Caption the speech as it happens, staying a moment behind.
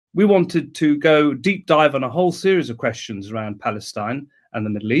we wanted to go deep dive on a whole series of questions around Palestine and the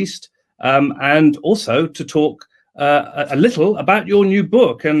Middle East, and also to talk a little about your new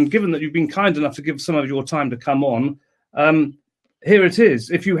book. And given that you've been kind enough to give some of your time to come on, here it is.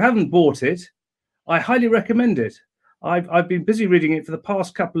 If you haven't bought it, I highly recommend it. I've been busy reading it for the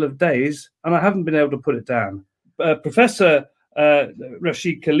past couple of days, and I haven't been able to put it down. Professor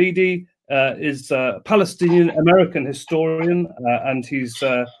Rashid Khalidi is a Palestinian-American historian, and he's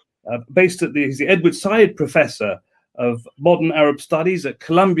based at he's the Edward Said Professor of Modern Arab Studies at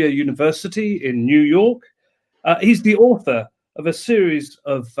Columbia University in New York. He's the author of a series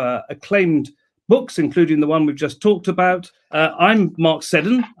of acclaimed books, including the one we've just talked about. I'm Mark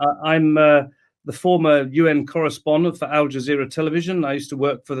Seddon. I'm the former UN correspondent for Al Jazeera Television. I used to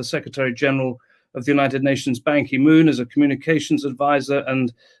work for the Secretary General of the United Nations, Ban Ki-moon, as a communications advisor,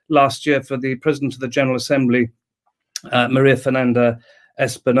 and last year for the President of the General Assembly, Maria Fernanda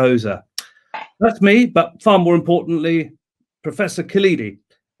Espinosa. That's me, but far more importantly, Professor Khalidi.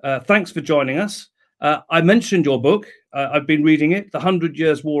 Thanks for joining us. I mentioned your book. I've been reading it, The 100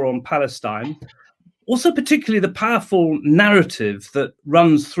 Years' War on Palestine. Also, particularly the powerful narrative that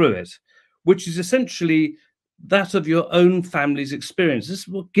runs through it, which is essentially that of your own family's experience. This is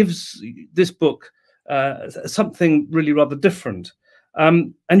what gives this book something really rather different.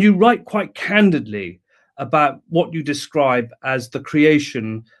 And you write quite candidly about what you describe as the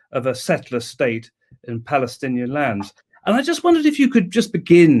creation of a settler state in Palestinian lands. And I just wondered if you could just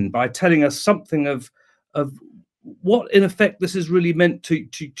begin by telling us something of what, in effect, this has really meant to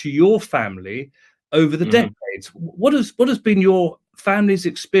your family over the decades. What has been your family's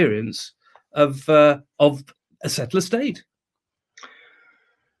experience of a settler state?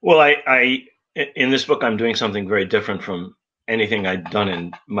 Well, I in this book, I'm doing something very different from anything I'd done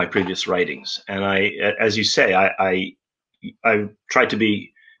in my previous writings. And as you say, I try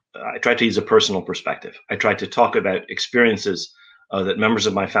to use a personal perspective. I try to talk about experiences that members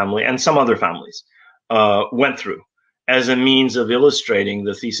of my family and some other families went through as a means of illustrating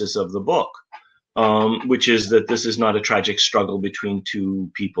the thesis of the book, which is that this is not a tragic struggle between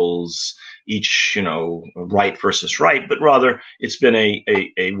two peoples, each, right versus right, but rather it's been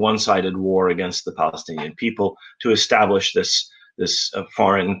a one-sided war against the Palestinian people to establish this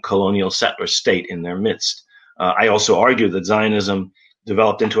foreign colonial settler state in their midst. I also argue that Zionism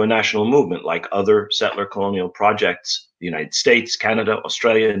developed into a national movement like other settler colonial projects, the United States, Canada,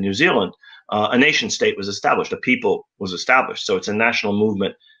 Australia, and New Zealand. A nation state was established, a people was established. So it's a national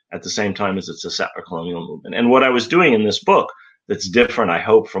movement at the same time as it's a settler colonial movement. And what I was doing in this book that's different, I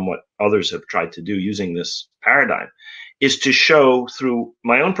hope, from what others have tried to do using this paradigm, is to show through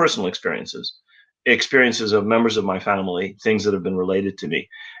my own personal experiences of members of my family, things that have been related to me,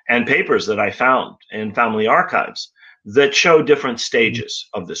 and papers that I found in family archives that show different stages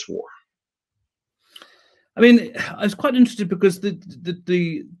of this war. I mean, I was quite interested because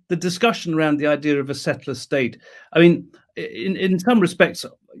the discussion around the idea of a settler state, I mean, in some respects,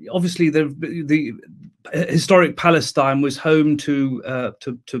 obviously the historic Palestine was home to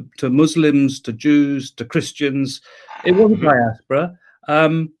Muslims, to Jews, to Christians. It was a diaspora.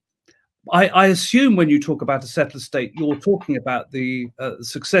 I assume when you talk about a settler state, you're talking about the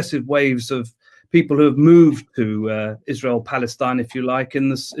successive waves of people who have moved to Israel, Palestine, if you like, in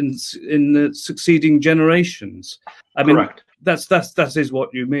the succeeding generations. I mean, correct. That is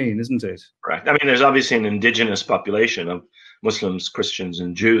what you mean, isn't it? Correct. I mean, there's obviously an indigenous population of Muslims, Christians,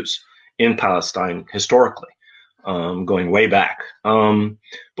 and Jews in Palestine historically, going way back. But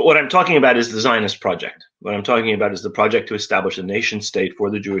what I'm talking about is the Zionist project. What I'm talking about is the project to establish a nation state for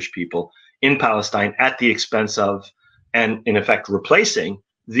the Jewish people in Palestine at the expense of, and in effect replacing,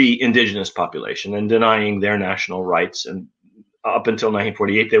 the indigenous population and denying their national rights. And up until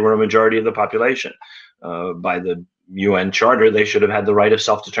 1948, they were a majority of the population. By the UN Charter, they should have had the right of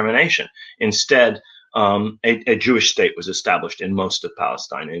self-determination. Instead, a Jewish state was established in most of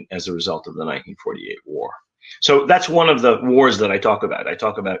Palestine as a result of the 1948 war. So that's one of the wars that I talk about. I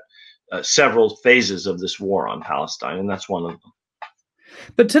talk about several phases of this war on Palestine, and that's one of them.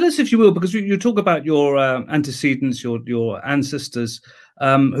 But tell us, if you will, because you talk about your antecedents, your ancestors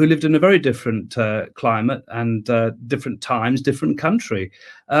who lived in a very different climate and different times, different country.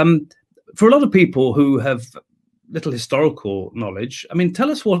 For a lot of people who have little historical knowledge, I mean,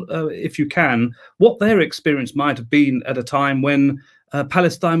 tell us what, if you can, what their experience might have been at a time when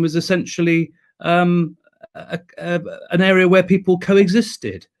Palestine was essentially an area where people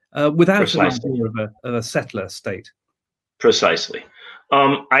coexisted without an idea of a settler state. Precisely.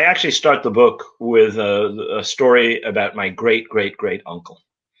 I actually start the book with a story about my great-great-great uncle,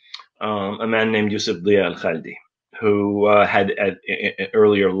 a man named Yusuf Dia al-Khalidi. who had at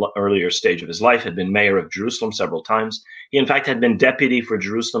earlier stage of his life had been mayor of Jerusalem several times. He, in fact, had been deputy for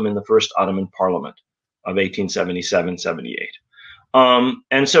Jerusalem in the first Ottoman Parliament of 1877-78.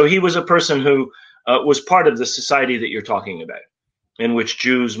 And so he was a person who was part of the society that you're talking about, in which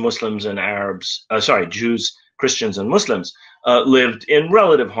Jews, Muslims, and Jews, Christians, and Muslims lived in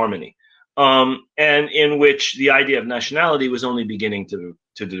relative harmony, and in which the idea of nationality was only beginning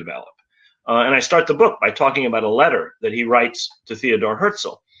to develop. And I start the book by talking about a letter that he writes to Theodor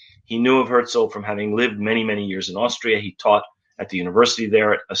Herzl. He knew of Herzl from having lived many, many years in Austria. He taught at the university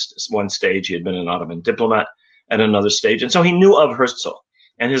there at one stage. He had been an Ottoman diplomat at another stage. And so he knew of Herzl.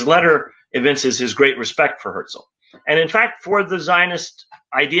 And his letter evinces his great respect for Herzl. And in fact, for the Zionist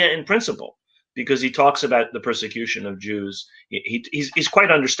idea in principle, because he talks about the persecution of Jews. He's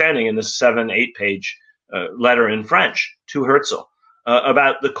quite understanding in this 7-8 page letter in French to Herzl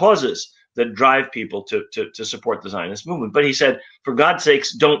about the causes that drive people to support the Zionist movement. But he said, for God's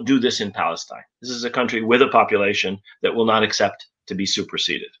sakes, don't do this in Palestine. This is a country with a population that will not accept to be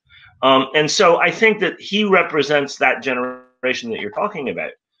superseded. And so I think that he represents that generation that you're talking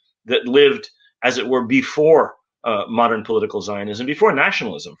about, that lived, as it were, before modern political Zionism, before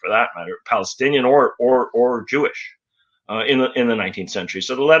nationalism, for that matter, Palestinian or Jewish, in the 19th century.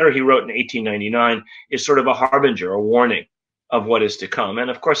 So the letter he wrote in 1899 is sort of a harbinger, a warning of what is to come. And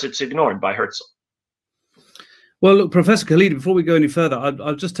of course, it's ignored by Herzl. Well, look, Professor Khalidi, before we go any further,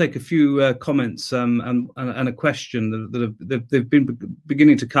 I'll just take a few comments and a question that they've been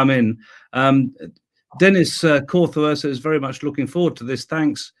beginning to come in. Dennis Corthosa is very much looking forward to this.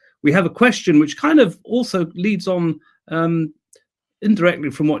 Thanks. We have a question which kind of also leads on indirectly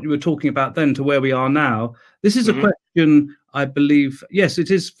from what you were talking about then to where we are now. This is a question, I believe, yes,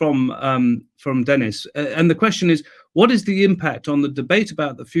 it is from Dennis. And the question is, what is the impact on the debate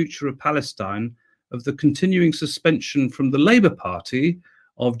about the future of Palestine of the continuing suspension from the Labour Party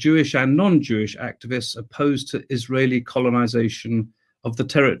of Jewish and non-Jewish activists opposed to Israeli colonization of the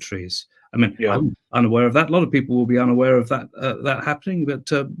territories? I mean, yeah. I'm unaware of that. A lot of people will be unaware of that that happening.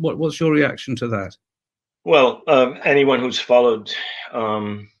 But what's your reaction to that? Well, anyone who's followed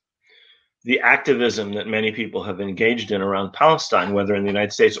the activism that many people have engaged in around Palestine, whether in the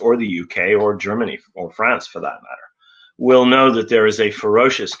United States or the UK or Germany or France for that matter, will know that there is a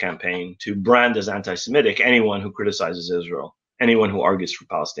ferocious campaign to brand as anti-Semitic anyone who criticizes Israel, anyone who argues for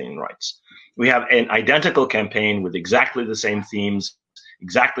Palestinian rights. We have an identical campaign with exactly the same themes,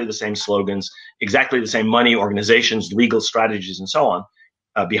 exactly the same slogans, exactly the same money, organizations, legal strategies, and so on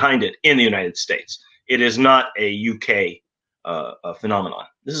behind it in the United States. It is not a UK phenomenon.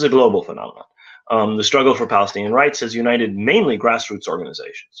 This is a global phenomenon. The struggle for Palestinian rights has united mainly grassroots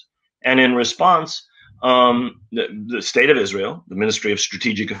organizations. And in response, the State of Israel, the Ministry of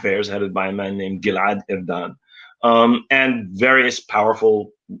Strategic Affairs, headed by a man named Gilad Erdan, and various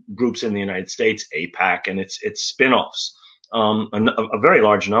powerful groups in the United States, AIPAC and its spin-offs, a very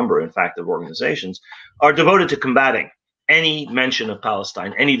large number, in fact, of organizations, are devoted to combating any mention of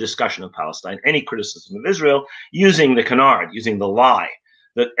Palestine, any discussion of Palestine, any criticism of Israel, using the canard, using the lie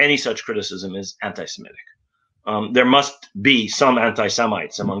that any such criticism is anti-Semitic. There must be some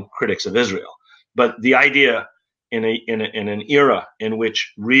anti-Semites among critics of Israel, but the idea in an era in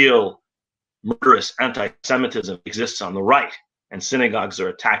which real murderous anti-Semitism exists on the right, and synagogues are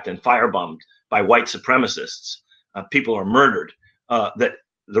attacked and firebombed by white supremacists, people are murdered, that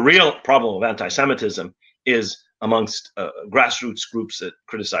the real problem of anti-Semitism is amongst grassroots groups that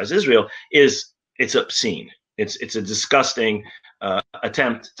criticize Israel it's obscene. It's a disgusting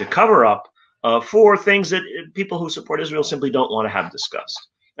attempt to cover up for things that people who support Israel simply don't want to have discussed.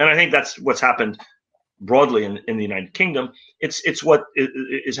 And I think that's what's happened broadly in the United Kingdom. It's what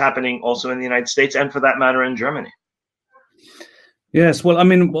is happening also in the United States, and for that matter in Germany. Yes, well, I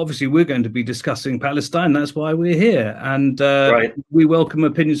mean, obviously, we're going to be discussing Palestine. That's why we're here. And right. We welcome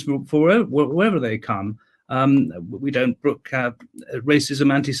opinions for wherever they come. We don't brook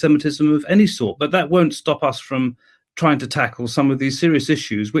racism, anti-Semitism of any sort. But that won't stop us from trying to tackle some of these serious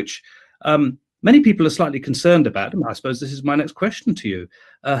issues, which many people are slightly concerned about. And I suppose this is my next question to you,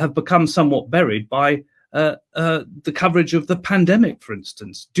 have become somewhat buried by the coverage of the pandemic, for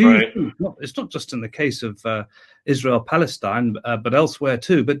instance. Do you think, it's not just in the case of Israel-Palestine, but elsewhere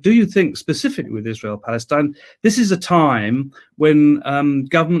too, but do you think specifically with Israel-Palestine, this is a time when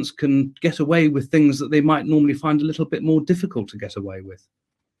governments can get away with things that they might normally find a little bit more difficult to get away with?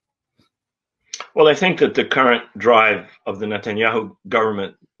 Well, I think that the current drive of the Netanyahu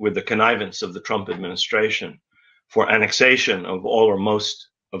government with the connivance of the Trump administration for annexation of all or most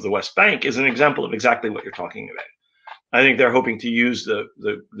of the West Bank is an example of exactly what you're talking about. I think they're hoping to use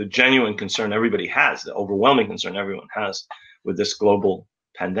the genuine concern everybody has, the overwhelming concern everyone has with this global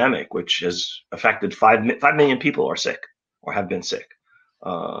pandemic, which has affected 5 million people are sick or have been sick.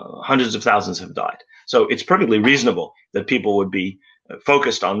 Hundreds of thousands have died. So it's perfectly reasonable that people would be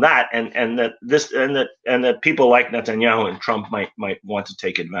focused on that, and that people like Netanyahu and Trump might want to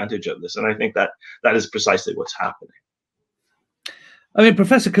take advantage of this. And I think that is precisely what's happening. I mean,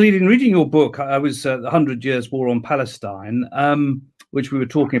 Professor Khalidi, in reading your book, I was the 100 Years War on Palestine, which we were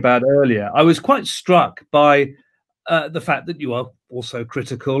talking about earlier. I was quite struck by the fact that you are also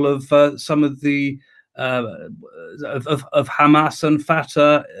critical of some of the of Hamas and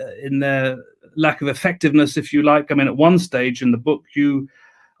Fatah in their lack of effectiveness, if you like. I mean, at one stage in the book, you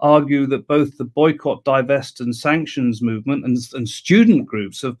argue that both the boycott, divest, and sanctions movement and student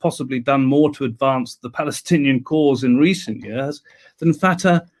groups have possibly done more to advance the Palestinian cause in recent years than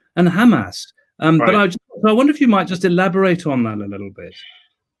Fatah and Hamas. Right. But I wonder if you might just elaborate on that a little bit.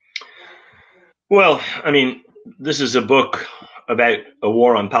 Well, I mean, this is a book about a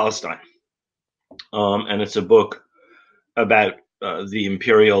war on Palestine, and it's a book about the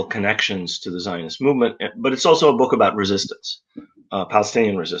imperial connections to the Zionist movement, but it's also a book about resistance,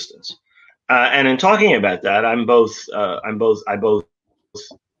 Palestinian resistance. And in talking about that, I both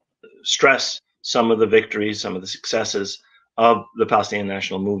stress some of the victories, some of the successes of the Palestinian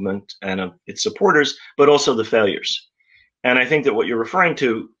national movement and of its supporters, but also the failures. And I think that what you're referring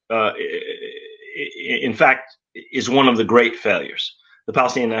to, in fact, is one of the great failures. The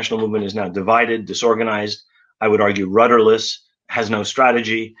Palestinian national movement is now divided, disorganized, I would argue rudderless, has no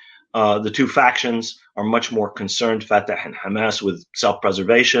strategy. The two factions are much more concerned, Fatah and Hamas, with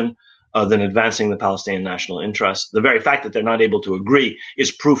self-preservation than advancing the Palestinian national interest. The very fact that they're not able to agree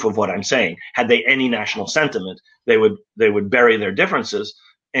is proof of what I'm saying. Had they any national sentiment, they would bury their differences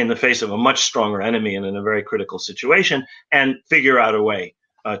in the face of a much stronger enemy and in a very critical situation and figure out a way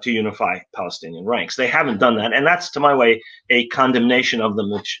to unify Palestinian ranks. They haven't done that, and that's, to my way, a condemnation of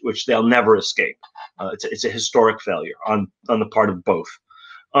them which they'll never escape. It's a historic failure on the part of both.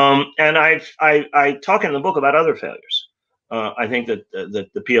 And I talk in the book about other failures. I think that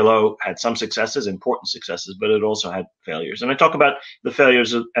the PLO had some successes, important successes, but it also had failures. And I talk about the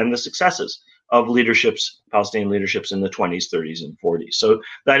failures and the successes of Palestinian leaderships in the 20s, 30s, and 40s. So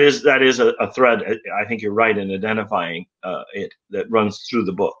that is a thread. I think you're right in identifying it that runs through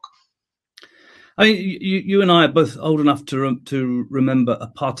the book. I mean, you and I are both old enough to remember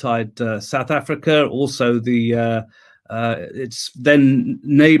apartheid South Africa, also the its then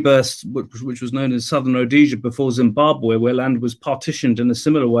neighbor, which was known as Southern Rhodesia before Zimbabwe, where land was partitioned in a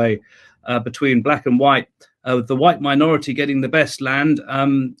similar way between black and white, with the white minority getting the best land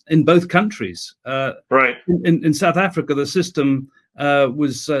in both countries. Right. In South Africa, the system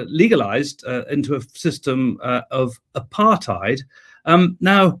was legalized into a system of apartheid.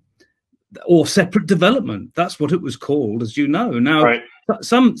 Now, or separate development. That's what it was called, as you know. Now, right.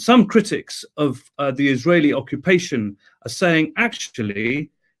 Some critics of the Israeli occupation are saying, actually,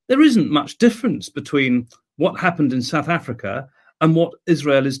 there isn't much difference between what happened in South Africa and what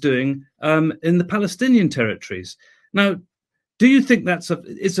Israel is doing in the Palestinian territories. Now, do you think that's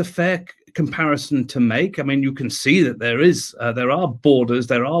a fair comparison to make? I mean, you can see that there are borders,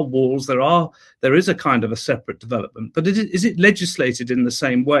 there are walls, there is a kind of a separate development, but is it legislated in the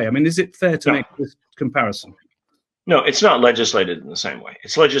same way? I mean, is it fair to make this comparison? No, it's not legislated in the same way.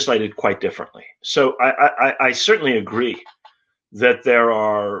 It's legislated quite differently. So I certainly agree that there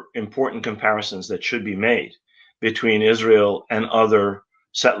are important comparisons that should be made between Israel and other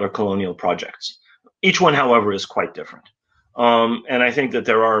settler colonial projects. Each one, however, is quite different. And I think that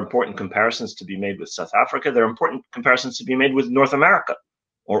there are important comparisons to be made with South Africa. There are important comparisons to be made with North America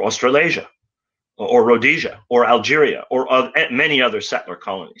or Australasia or Rhodesia or Algeria or many other settler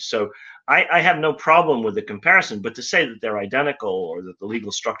colonies. So I have no problem with the comparison, but to say that they're identical or that the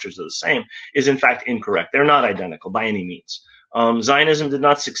legal structures are the same is in fact incorrect. They're not identical by any means. Zionism did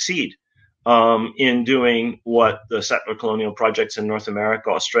not succeed in doing what the settler colonial projects in North America,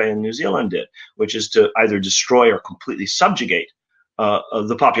 Australia, and New Zealand did, which is to either destroy or completely subjugate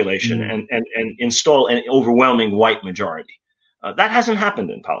the population and install an overwhelming white majority. That hasn't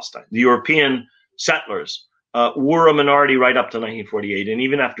happened in Palestine. The European settlers were a minority right up to 1948, and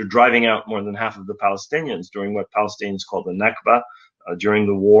even after driving out more than half of the Palestinians during what Palestinians call the Nakba, during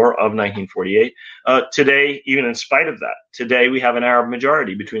the war of 1948. Today, even in spite of that, today we have an Arab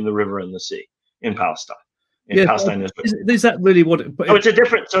majority between the river and the sea in Palestine. Palestine is that really what?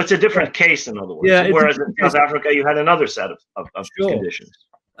 It's a different case, in other words. Yeah, whereas in South Africa, you had another set of conditions.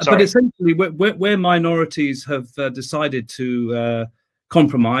 But essentially, where minorities have decided to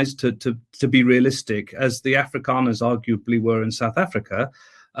compromise to be realistic, as the Afrikaners arguably were in South Africa.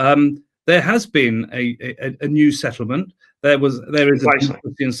 There has been a new settlement. There is a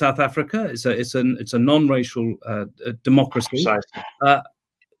democracy in South Africa. It's a non-racial democracy.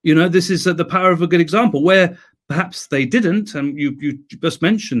 This is the power of a good example where perhaps they didn't. And you just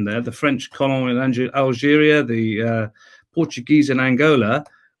mentioned there the French colony in Algeria, the Portuguese in Angola.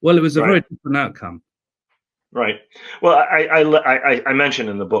 Well, it was a very different outcome. Right. Well, I mentioned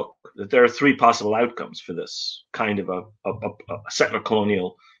in the book that there are three possible outcomes for this kind of a settler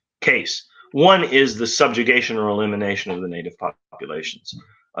colonial case. One is the subjugation or elimination of the native populations.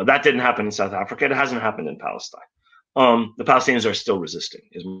 That didn't happen in South Africa. It hasn't happened in Palestine. The Palestinians are still resisting,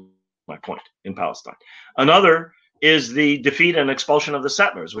 is my point, in Palestine. Another is the defeat and expulsion of the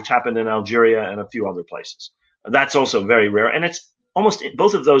settlers, which happened in Algeria and a few other places. That's also very rare. And it's almost,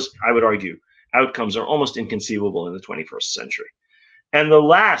 both of those, I would argue, outcomes are almost inconceivable in the 21st century. And the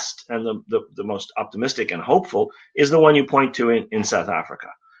last and the most optimistic and hopeful is the one you point to in South Africa,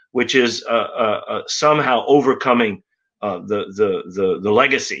 which is somehow overcoming the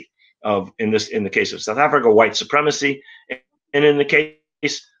legacy of, in the case of South Africa, white supremacy, and in the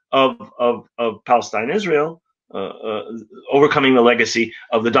case of Palestine, Israel, overcoming the legacy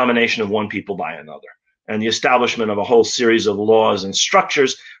of the domination of one people by another, and the establishment of a whole series of laws and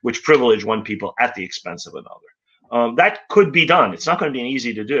structures which privilege one people at the expense of another. That could be done. It's not going to be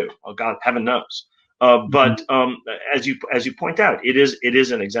easy to do. Oh, God, heaven knows. But as you point out, it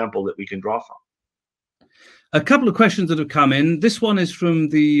is an example that we can draw from. A couple of questions that have come in. This one is from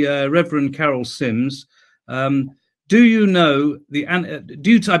the Reverend Carol Sims. Do you know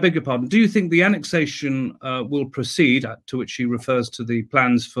I beg your pardon, do you think the annexation will proceed, to which she refers to the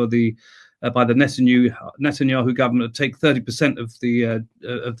plans for by the Netanyahu government to take 30%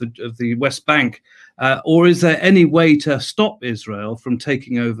 of the West Bank, or is there any way to stop Israel from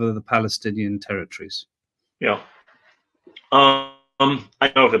taking over the Palestinian territories? Yeah, I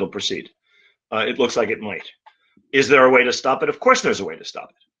know if it'll proceed. It looks like it might. Is there a way to stop it? Of course, there's a way to stop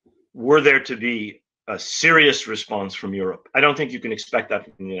it. Were there to be a serious response from Europe, I don't think you can expect that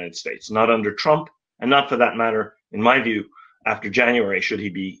from the United States. Not under Trump, and not for that matter, in my view, after January, should he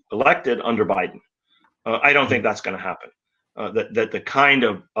be elected, under Biden. I don't think that's going to happen. That the kind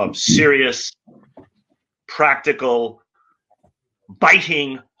of serious, practical,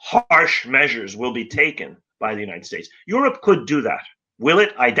 biting, harsh measures will be taken by the United States. Europe could do that. Will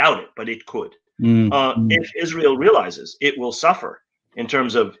it? I doubt it, but it could. If Israel realizes it will suffer in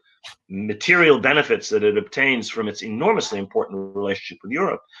terms of material benefits that it obtains from its enormously important relationship with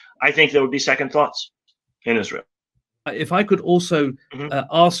Europe, I think there would be second thoughts in Israel. If I could also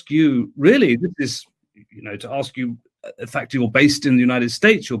ask you, really, this is, to ask you, in fact, you're based in the United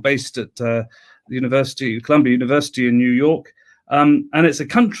States, you're based at the Columbia University in New York, and it's a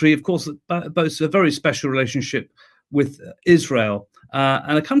country, of course, that boasts a very special relationship with Israel,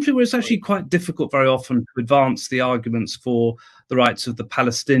 and a country where it's actually quite difficult very often to advance the arguments for the rights of the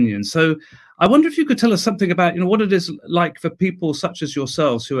Palestinians. So I wonder if you could tell us something about what it is like for people such as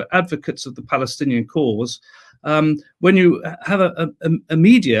yourselves who are advocates of the Palestinian cause, when you have a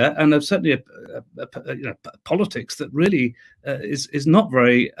media and certainly a politics that really is not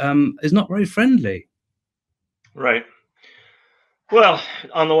very friendly. Right. Well,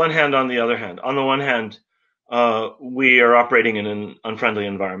 on the one hand, on the other hand, we are operating in an unfriendly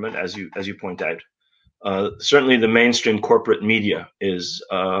environment, as you point out. Certainly, the mainstream corporate media is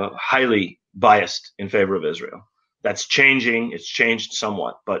highly biased in favor of Israel. That's changing. It's changed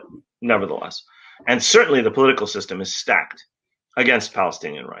somewhat, but nevertheless. And certainly the political system is stacked against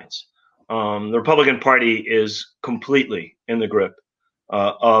Palestinian rights. The Republican Party is completely in the grip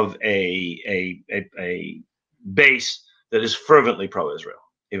of a base that is fervently pro-Israel.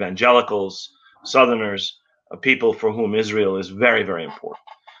 Evangelicals, Southerners, people for whom Israel is very, very important.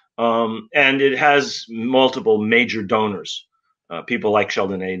 And it has multiple major donors, people like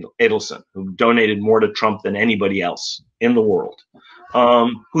Sheldon Adelson, who donated more to Trump than anybody else in the world,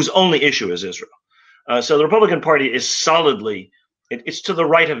 whose only issue is Israel. So the Republican Party is solidly, it's to the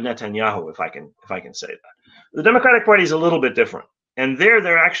right of Netanyahu, if I can say that. The Democratic Party is a little bit different. And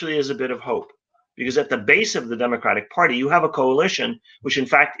there actually is a bit of hope, because at the base of the Democratic Party, you have a coalition, which in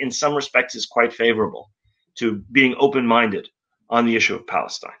fact, in some respects is quite favorable to being open-minded on the issue of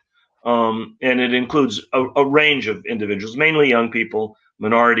Palestine. And it includes a range of individuals, mainly young people,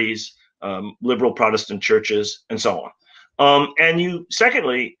 minorities, liberal Protestant churches, and so on. And you,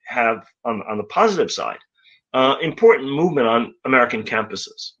 secondly, have on the positive side, important movement on American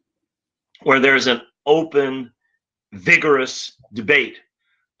campuses, where there's an open, vigorous debate.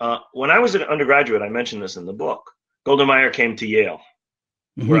 When I was an undergraduate, I mentioned this in the book, Golda Meir came to Yale.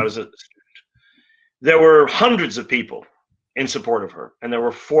 where I was a student. There were hundreds of people in support of her, and there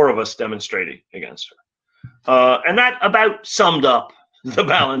were 4 of us demonstrating against her. And that about summed up the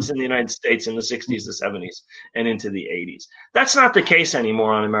balance in the United States in the 60s, the 70s, and into the 80s. That's not the case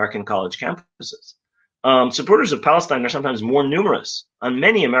anymore on American college campuses. Supporters of Palestine are sometimes more numerous on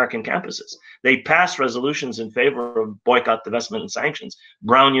many American campuses. They pass resolutions in favor of boycott, divestment, and sanctions.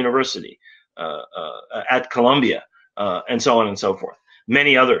 Brown University, at Columbia, and so on and so forth.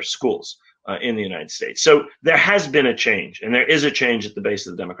 Many other schools in the United States. So there has been a change, and there is a change at the base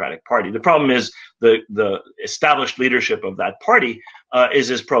of the Democratic Party. The problem is the established leadership of that party is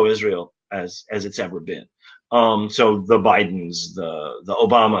as pro-Israel as it's ever been. So the Bidens, the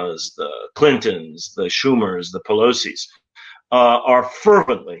Obamas, the Clintons, the Schumers, the Pelosi's are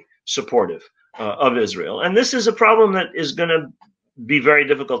fervently supportive of Israel. And this is a problem that is going to be very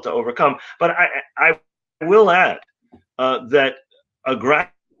difficult to overcome. But I will add that a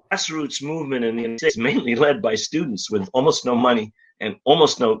grassroots movement in the United States, mainly led by students with almost no money and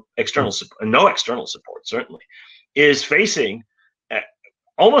almost no external support, certainly, is facing,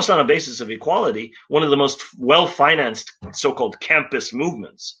 almost on a basis of equality, one of the most well-financed so-called campus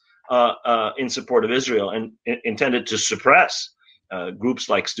movements in support of Israel, and intended to suppress groups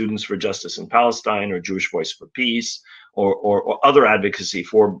like Students for Justice in Palestine or Jewish Voice for Peace or other advocacy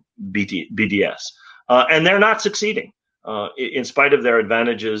for BDS. And they're not succeeding. In spite of their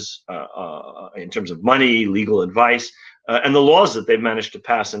advantages in terms of money, legal advice, and the laws that they've managed to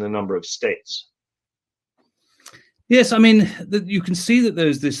pass in a number of states. Yes, I mean, you can see that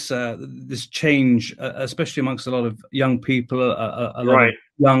there's this change, especially amongst a lot of young people, a lot of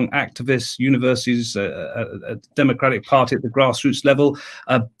young activists, universities, a Democratic Party at the grassroots level.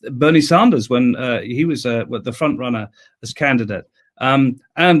 Bernie Sanders, when he was the front runner as candidate,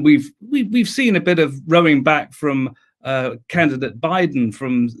 and we've seen a bit of rowing back from candidate Biden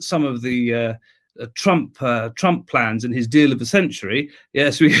from some of the Trump plans and his deal of the century.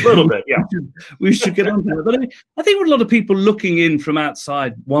 Yes, a little bit. Yeah, we should get on to it. But I think what a lot of people looking in from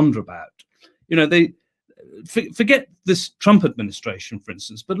outside wonder about, they forget this Trump administration, for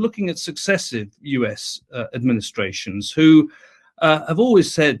instance, but looking at successive U.S. Administrations who have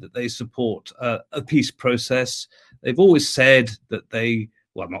always said that they support a peace process. They've always said that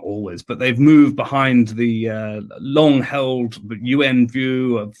well, not always, but they've moved behind the long-held UN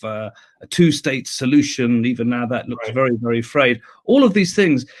view of a two-state solution. Even now, that looks very, very frayed. All of these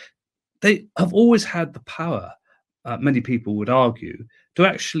things, they have always had the power, many people would argue, to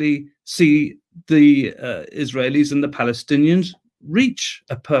actually see the Israelis and the Palestinians reach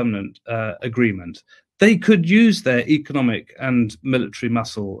a permanent agreement. They could use their economic and military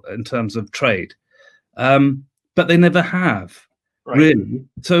muscle in terms of trade, but they never have. Really?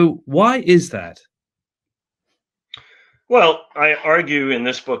 So why is that? Well, I argue in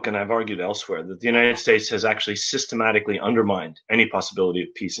this book, and I've argued elsewhere, that the United States has actually systematically undermined any possibility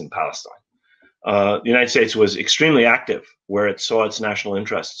of peace in Palestine. The United States was extremely active where it saw its national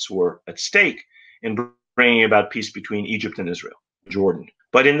interests were at stake in bringing about peace between Egypt and Israel, Jordan.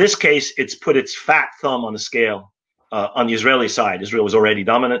 But in this case, it's put its fat thumb on the scale on the Israeli side. Israel was already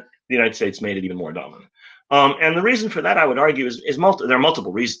dominant. The United States made it even more dominant. And the reason for that, I would argue, there are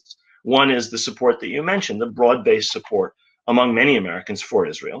multiple reasons. One is the support that you mentioned, the broad-based support among many Americans for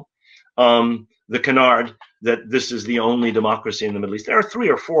Israel. The canard that this is the only democracy in the Middle East. There are 3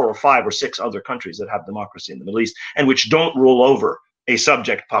 or 4 or 5 or 6 other countries that have democracy in the Middle East and which don't rule over a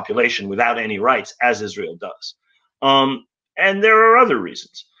subject population without any rights, as Israel does. And there are other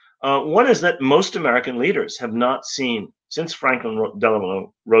reasons. One is that most American leaders have not seen, since Franklin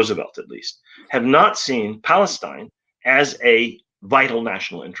Delano Roosevelt at least, have not seen Palestine as a vital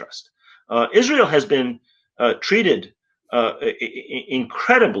national interest. Israel has been treated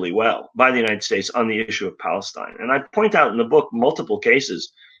incredibly well by the United States on the issue of Palestine. And I point out in the book multiple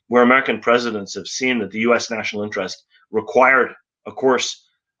cases where American presidents have seen that the U.S. national interest required a course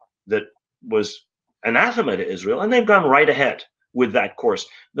that was anathema to Israel, and they've gone right ahead with that course.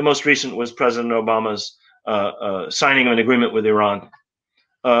 The most recent was President Obama's signing of an agreement with Iran,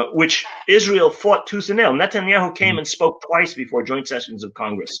 which Israel fought tooth and nail. Netanyahu came and spoke twice before joint sessions of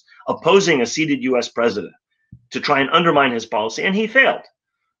Congress, opposing a seated U.S. president to try and undermine his policy, and he failed.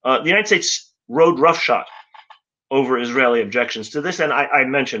 The United States rode roughshod over Israeli objections to this, and I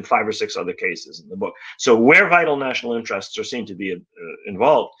mentioned 5 or 6 other cases in the book. So where vital national interests are seen to be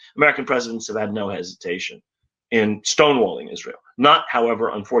involved, American presidents have had no hesitation in stonewalling Israel. Not, however,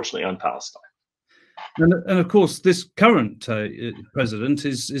 unfortunately, on Palestine. And of course, this current president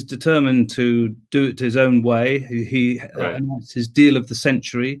is determined to do it his own way. He announced his deal of the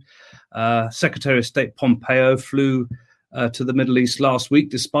century. Secretary of State Pompeo flew to the Middle East last week,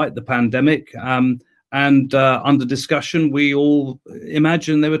 despite the pandemic. And under discussion, we all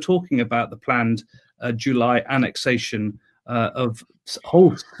imagine they were talking about the planned July annexation of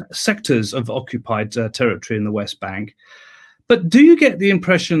whole sectors of occupied territory in the West Bank. But do you get the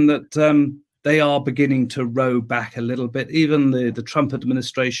impression that they are beginning to row back a little bit, even the Trump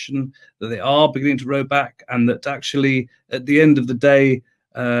administration, that they are beginning to row back, and that actually at the end of the day,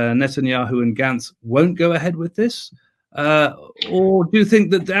 Netanyahu and Gantz won't go ahead with this? Or do you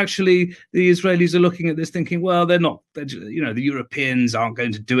think that actually the Israelis are looking at this thinking, well, they're not, you know, the Europeans aren't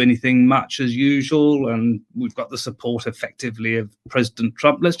going to do anything much as usual, and we've got the support effectively of President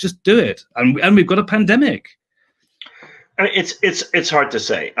Trump, let's just do it, and we've got a pandemic? I mean, it's hard to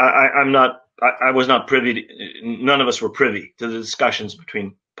say. I was not privy to, none of us were privy to the discussions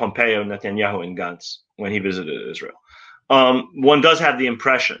between Pompeo, Netanyahu, and Gantz when he visited Israel. One does have the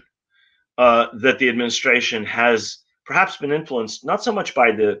impression that the administration has perhaps been influenced not so much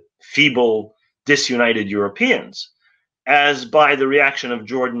by the feeble, disunited Europeans as by the reaction of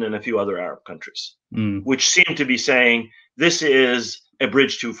Jordan and a few other Arab countries, which seem to be saying, this is a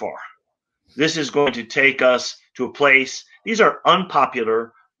bridge too far. This is going to take us to a place. These are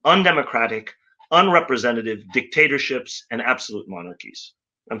unpopular, undemocratic, unrepresentative dictatorships and absolute monarchies.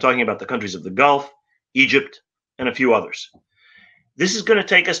 I'm talking about the countries of the Gulf, Egypt, and a few others. This is going to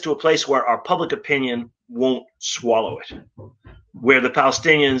take us to a place where our public opinion won't swallow it, where the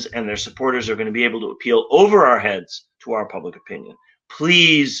Palestinians and their supporters are going to be able to appeal over our heads to our public opinion.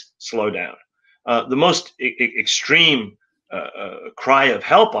 Please slow down. The most extreme cry of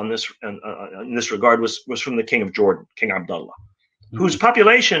help on this in this regard was from the King of Jordan, King Abdullah, whose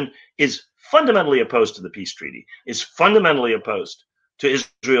population is fundamentally opposed to the peace treaty, is fundamentally opposed to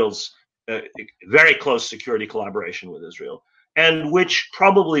Israel's very close security collaboration with Israel, and which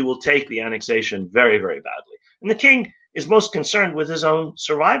probably will take the annexation very, very badly. And the king is most concerned with his own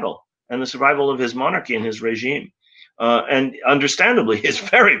survival and the survival of his monarchy and his regime. And understandably, is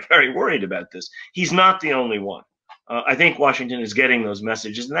very, very worried about this. He's not the only one. I think Washington is getting those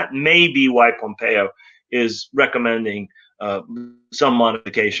messages, and that may be why Pompeo is recommending some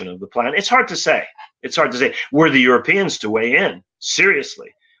modification of the plan. It's hard to say. It's hard to say. Were the Europeans to weigh in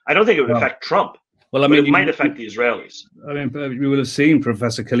seriously, I don't think it would affect Trump. Well, I mean, it might affect the Israelis. I mean, we would have seen,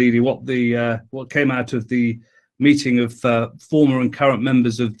 Professor Khalidi, what came out of the meeting of former and current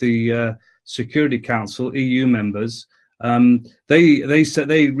members of the Security Council, EU members. They said,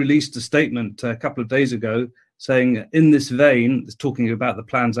 they released a statement a couple of days ago saying, in this vein, talking about the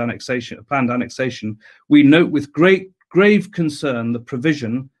planned annexation, we note with grave concern the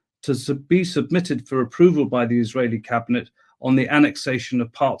provision to be submitted for approval by the Israeli cabinet on the annexation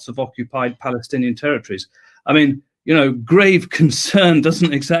of parts of occupied Palestinian territories. I mean, you know, grave concern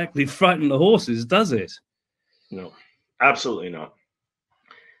doesn't exactly frighten the horses, does it? No, absolutely not.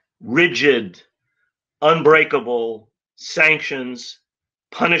 Rigid, unbreakable sanctions,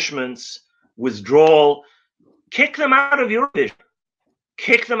 punishments, withdrawal. Kick them out of Eurovision.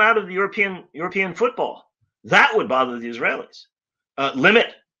 Kick them out of the European football. That would bother the Israelis.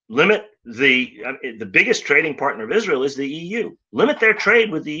 Limit the biggest trading partner of Israel is the EU. Limit their trade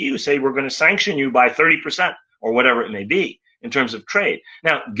with the EU. Say we're going to sanction you by 30% or whatever it may be in terms of trade.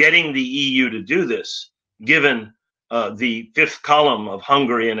 Now, getting the EU to do this, given the fifth column of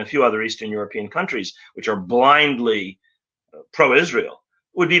Hungary and a few other Eastern European countries, which are blindly pro-Israel,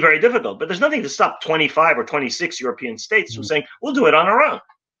 would be very difficult. But there's nothing to stop 25 or 26 European states from saying, we'll do it on our own.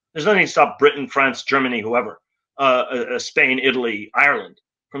 There's nothing to stop Britain, France, Germany, whoever, Spain, Italy, Ireland,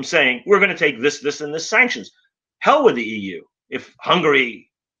 from saying, we're going to take this, and this sanctions. Hell with the EU. If Hungary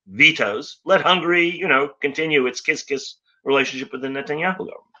vetoes, let Hungary, you know, continue its kiss-kiss relationship with the Netanyahu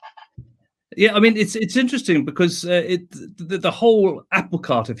government. Yeah, I mean, it's interesting because the whole apple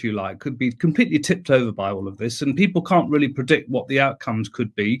cart, if you like, could be completely tipped over by all of this, and people can't really predict what the outcomes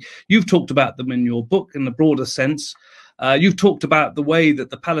could be. You've talked about them in your book in the broader sense. You've talked about the way that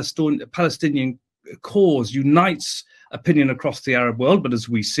the Palestinian cause unites opinion across the Arab world, but as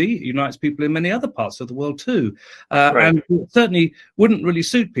we see, it unites people in many other parts of the world too. Right. And it certainly wouldn't really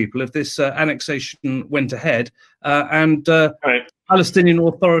suit people if this annexation went ahead and right. Palestinian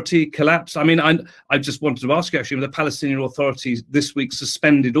Authority collapsed. I mean, I just wanted to ask you, actually, the Palestinian Authority this week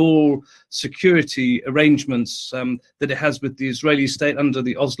suspended all security arrangements that it has with the Israeli state under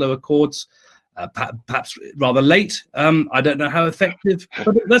the Oslo Accords, perhaps rather late. I don't know how effective,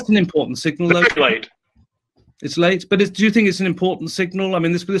 but that's an important signal. Very late. It's late, but do you think it's an important signal? I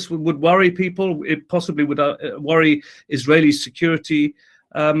mean, this would worry people. It possibly would worry Israeli security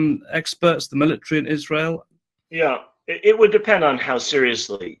experts, the military in Israel. Yeah, it would depend on how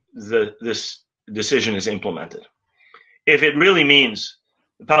seriously this decision is implemented. if it really means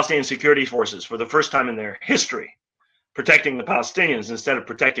the Palestinian security forces, for the first time in their history, protecting the Palestinians instead of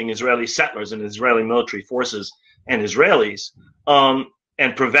protecting Israeli settlers and Israeli military forces and Israelis,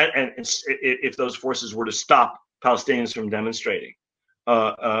 and prevent, and if those forces were to stop Palestinians from demonstrating,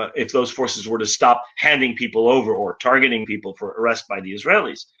 if those forces were to stop handing people over or targeting people for arrest by the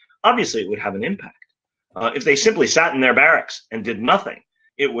Israelis, obviously it would have an impact. If they simply sat in their barracks and did nothing,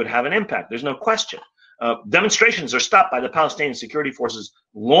 it would have an impact. There's no question. Demonstrations are stopped by the Palestinian security forces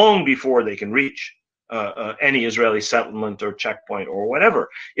long before they can reach any Israeli settlement or checkpoint or whatever.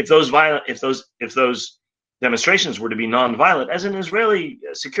 If those demonstrations were to be nonviolent, as an Israeli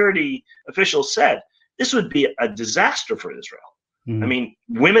security official said, this would be a disaster for Israel. I mean,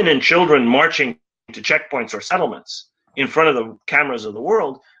 women and children marching to checkpoints or settlements in front of the cameras of the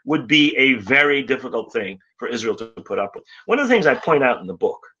world would be a very difficult thing for Israel to put up with. One of the things I point out in the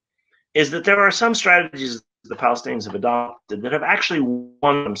book is that there are some strategies the Palestinians have adopted that have actually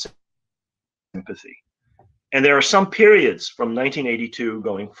won them sympathy. And there are some periods from 1982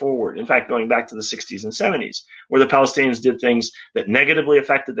 going forward, in fact, going back to the 60s and 70s, where the Palestinians did things that negatively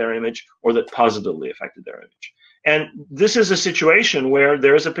affected their image or that positively affected their image. And this is a situation where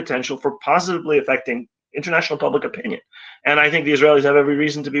there is a potential for positively affecting international public opinion. And I think the Israelis have every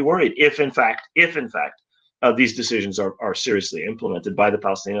reason to be worried if in fact, these decisions are seriously implemented by the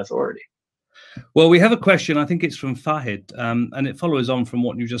Palestinian Authority. Well, we have a question. I think it's from Fahid, and it follows on from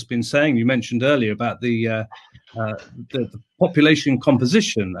what you've just been saying. You mentioned earlier about the population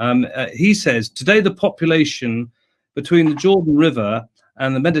composition. He says, today the population between the Jordan River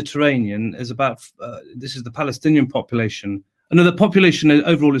and the Mediterranean is about, this is the Palestinian population. I know the population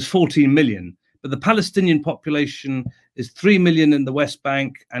overall is 14 million, but the Palestinian population is 3 million in the West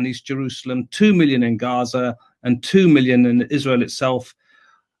Bank and East Jerusalem, 2 million in Gaza, and 2 million in Israel itself.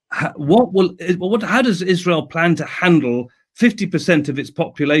 How does Israel plan to handle 50% of its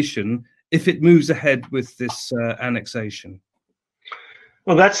population if it moves ahead with this annexation?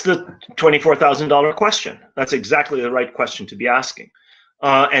 Well, that's the $24,000 question. That's exactly the right question to be asking.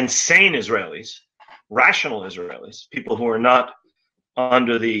 And sane Israelis, rational Israelis, people who are not have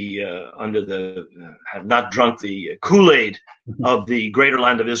not drunk the Kool-Aid of the Greater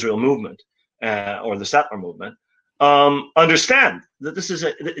Land of Israel movement or the settler movement, understand that this is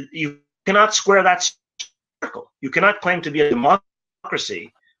you cannot square that circle. You cannot claim to be a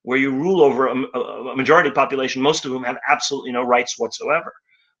democracy where you rule over a majority population, most of whom have absolutely no rights whatsoever.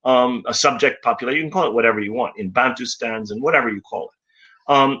 A subject population, you can call it whatever you want, in Bantustans and whatever you call it.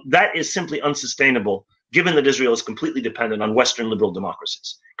 That is simply unsustainable, given that Israel is completely dependent on Western liberal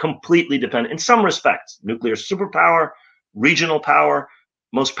democracies. Completely dependent in some respects. Nuclear superpower, regional power,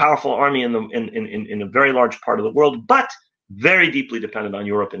 most powerful army in a very large part of the world, but very deeply dependent on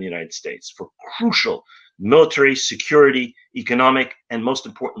Europe and the United States for crucial military, security, economic, and most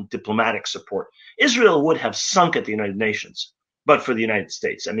important, diplomatic support. Israel would have sunk at the United Nations, but for the United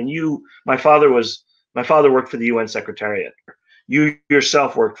States. I mean, my father worked for the UN Secretariat. You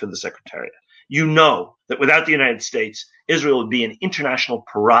yourself worked for the Secretariat. You know that without the United States, Israel would be an international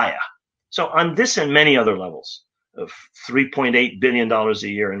pariah. So on this and many other levels, of $3.8 billion a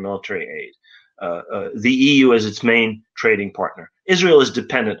year in military aid, the EU as its main trading partner, Israel is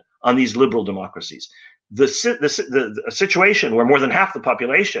dependent on these liberal democracies. The situation where more than half the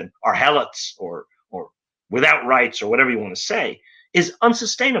population are helots or without rights or whatever you want to say is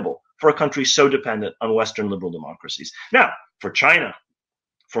unsustainable for a country so dependent on Western liberal democracies. Now, for China,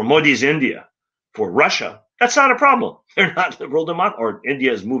 for Modi's India, for Russia, that's not a problem. They're not liberal democracy, or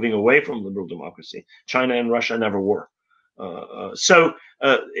India is moving away from liberal democracy. China and Russia never were.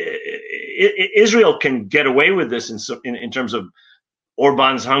 Israel can get away with this in terms of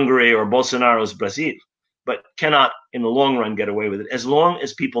Orban's Hungary or Bolsonaro's Brazil, but cannot in the long run get away with it as long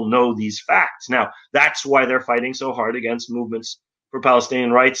as people know these facts. Now, that's why they're fighting so hard against movements for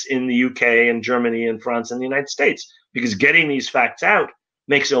Palestinian rights in the UK and Germany and France and the United States, because getting these facts out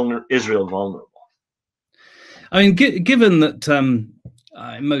makes Israel vulnerable. I mean, given that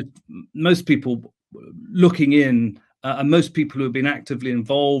most people looking in and most people who have been actively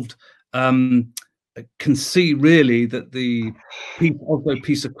involved can see really that the Oslo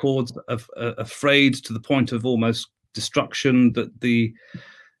peace accords are frayed to the point of almost destruction, that the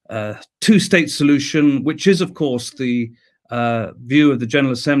two-state solution, which is, of course, the view of the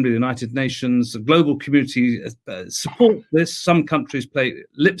General Assembly of the United Nations, the global community support this. Some countries pay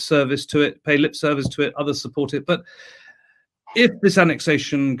lip service to it, others support it. But if this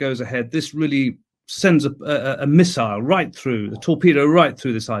annexation goes ahead, this really sends a missile right through, a torpedo right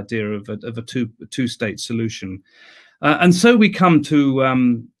through this idea of a two-state solution. And so we come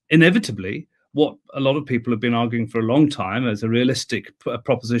to, inevitably, what a lot of people have been arguing for a long time as a realistic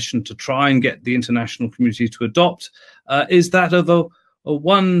proposition to try and get the international community to adopt, is that of a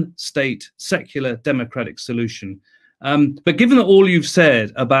one-state secular democratic solution. But given that all you've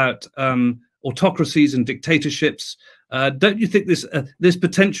said about autocracies and dictatorships, don't you think this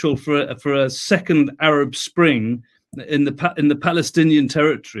potential for a second Arab Spring in the Palestinian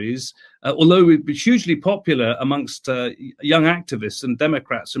territories, although it would be hugely popular amongst young activists and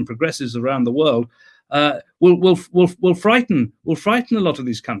Democrats and progressives around the world, will frighten a lot of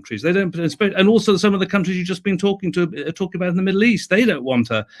these countries? They don't, and also some of the countries you've just been talking about in the Middle East. They don't want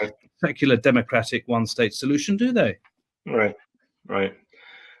a secular democratic one-state solution, do they? Right, right.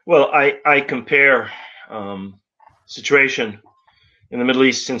 Well, I compare situation in the Middle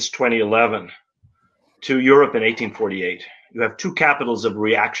East since 2011 to Europe in 1848. You have two capitals of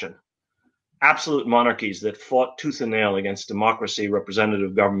reaction, absolute monarchies that fought tooth and nail against democracy,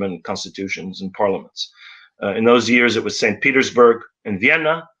 representative government, constitutions, and parliaments. In those years, it was St. Petersburg and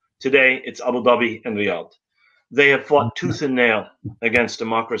Vienna. Today, it's Abu Dhabi and Riyadh. They have fought tooth and nail against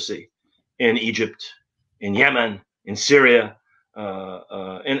democracy in Egypt, in Yemen, in Syria,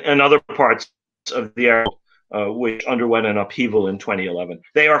 and other parts of the Arab world, which underwent an upheaval in 2011.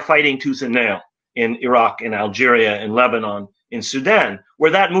 They are fighting tooth and nail in Iraq, in Algeria, in Lebanon, in Sudan, where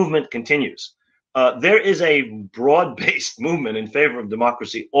that movement continues. There is a broad-based movement in favor of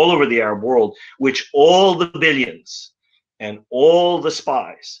democracy all over the Arab world, which all the billions and all the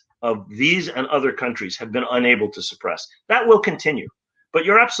spies of these and other countries have been unable to suppress. That will continue. But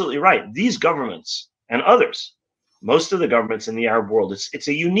you're absolutely right. These governments and others, most of the governments in the Arab world, it's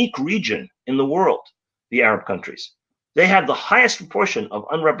a unique region in the world, the Arab countries. They have the highest proportion of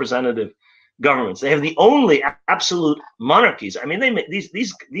unrepresentative governments. They have the only absolute monarchies. I mean, they make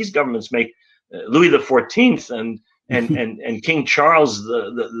these governments make Louis XIV and King Charles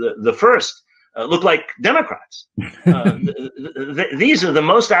the First look like Democrats. These are the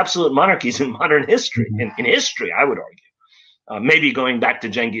most absolute monarchies in modern history. In history, I would argue, maybe going back to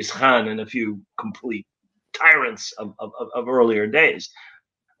Genghis Khan and a few complete tyrants of earlier days.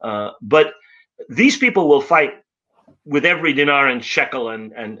 But these people will fight with every dinar and shekel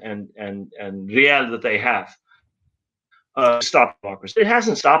and rial that they have to stop democracy. It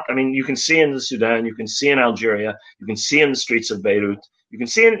hasn't stopped. I mean, you can see in the Sudan, you can see in Algeria, you can see in the streets of Beirut, you can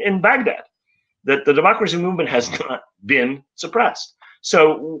see in Baghdad that the democracy movement has not been suppressed.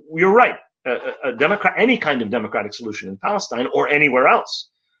 So you're right. Any kind of democratic solution in Palestine or anywhere else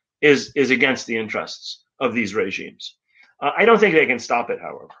is against the interests of these regimes. I don't think they can stop it,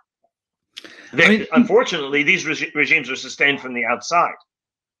 however. Unfortunately, these regimes are sustained from the outside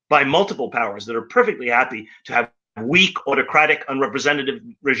by multiple powers that are perfectly happy to have weak, autocratic, unrepresentative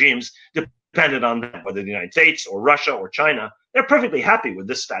regimes dependent on them, whether the United States or Russia or China. They're perfectly happy with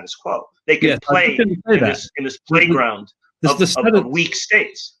this status quo. They can play in this playground of weak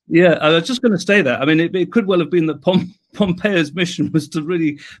states. Yeah, I was just going to say that. I mean, it could well have been that Pompeo's mission was to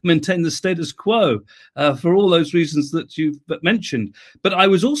really maintain the status quo for all those reasons that you've mentioned. But I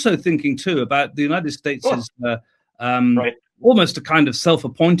was also thinking, too, about the United States' right. Almost a kind of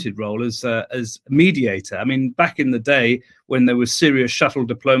self-appointed role as mediator. I mean, back in the day when there was serious shuttle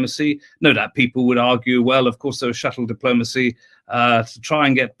diplomacy, no doubt people would argue, well, of course there was shuttle diplomacy to try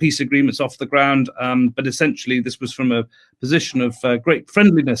and get peace agreements off the ground. But essentially this was from a position of great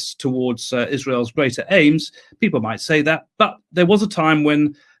friendliness towards Israel's greater aims. People might say that, but there was a time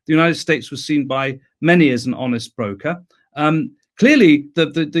when the United States was seen by many as an honest broker. Clearly,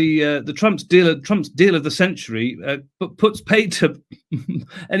 the Trump's deal of the century puts paid to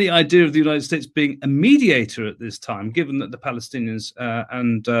any idea of the United States being a mediator at this time, given that the Palestinians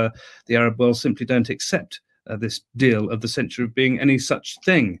and the Arab world simply don't accept this deal of the century of being any such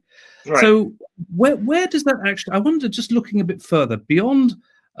thing. Right. So where does that actually? I wonder, just looking a bit further beyond.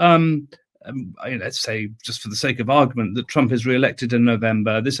 Let's say, just for the sake of argument, that Trump is re-elected in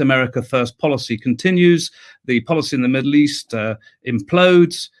November. This America First policy continues. The policy in the Middle East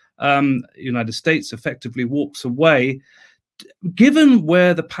implodes. The United States effectively walks away. Given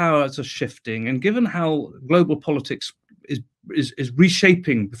where the powers are shifting and given how global politics is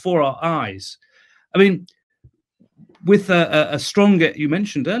reshaping before our eyes, I mean, with a stronger, you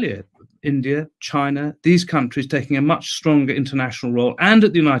mentioned earlier, India, China, these countries taking a much stronger international role, and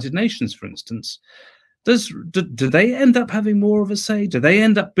at the United Nations, for instance, do they end up having more of a say? Do they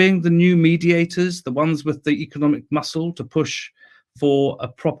end up being the new mediators, the ones with the economic muscle to push for a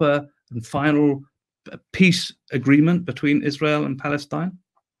proper and final peace agreement between Israel and Palestine?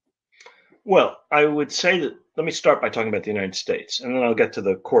 Well, I would say that, let me start by talking about the United States, and then I'll get to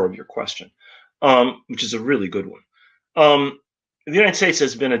the core of your question, which is a really good one. the United States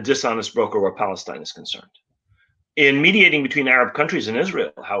has been a dishonest broker where Palestine is concerned. In mediating between Arab countries and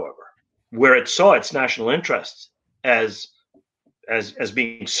Israel, however, where it saw its national interests as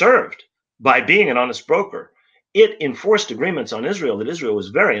being served by being an honest broker, it enforced agreements on Israel that Israel was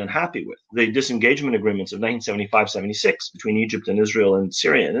very unhappy with. The disengagement agreements of 1975-76 between Egypt and Israel and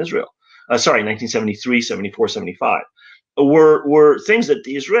Syria and Israel. 1973, 74, 75, were things that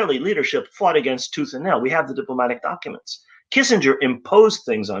the Israeli leadership fought against tooth and nail. We have the diplomatic documents. Kissinger imposed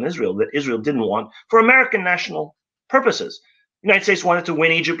things on Israel that Israel didn't want for American national purposes. The United States wanted to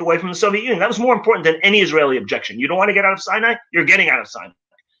win Egypt away from the Soviet Union. That was more important than any Israeli objection. You don't want to get out of Sinai? You're getting out of Sinai.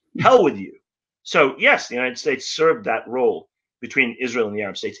 Hell with you. So yes, the United States served that role between Israel and the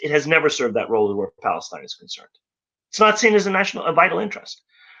Arab states. It has never served that role where Palestine is concerned. It's not seen as a vital interest.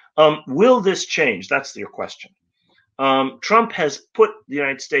 Will this change? That's your question. Trump has put the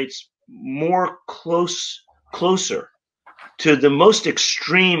United States more closer to the most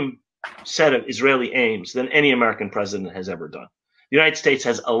extreme set of Israeli aims than any American president has ever done. The United States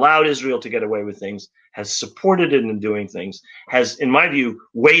has allowed Israel to get away with things, has supported it in doing things, has, in my view,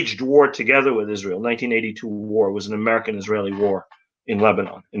 waged war together with Israel. 1982 war was an American-Israeli war in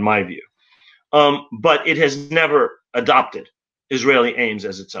Lebanon, in my view. But it has never adopted Israeli aims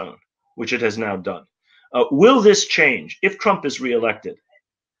as its own, which it has now done. Will this change if Trump is reelected?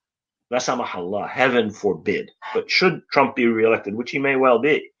 La samahallah, heaven forbid. But should Trump be reelected, which he may well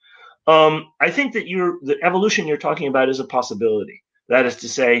be, I think that the evolution you're talking about is a possibility. That is to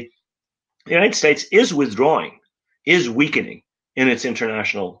say, the United States is withdrawing, is weakening in its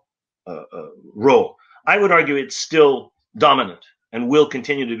international role. I would argue it's still dominant and will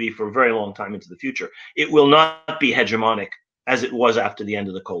continue to be for a very long time into the future. It will not be hegemonic as it was after the end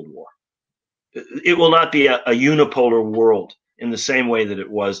of the Cold War. It will not be a unipolar world in the same way that it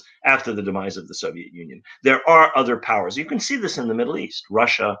was after the demise of the Soviet Union. There are other powers. You can see this in the Middle East.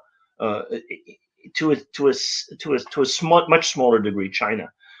 Russia, to a much smaller degree, China,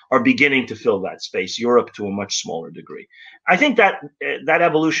 are beginning to fill that space. Europe to a much smaller degree. I think that that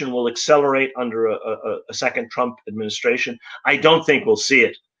evolution will accelerate under a second Trump administration. I don't think we'll see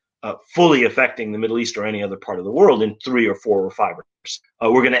it fully affecting the Middle East or any other part of the world in 3 or 4 or 5 years.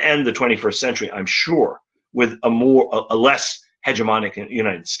 We're going to end the 21st century, I'm sure, with a less hegemonic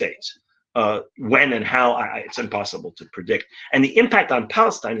United States. When and how, it's impossible to predict. And the impact on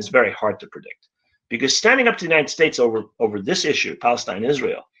Palestine is very hard to predict, because standing up to the United States over this issue,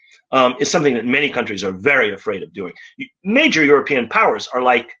 Palestine-Israel, is something that many countries are very afraid of doing. Major European powers are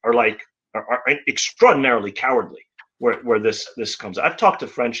extraordinarily cowardly where this comes. I've talked to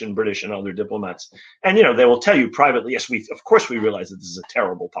French and British and other diplomats, and they will tell you privately, yes, of course we realize that this is a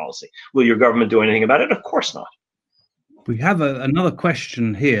terrible policy. Will your government do anything about it? Of course not. We have another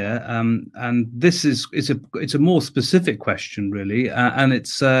question here, and this it's a more specific question, really, and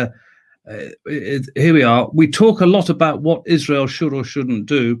it's here we are. We talk a lot about what Israel should or shouldn't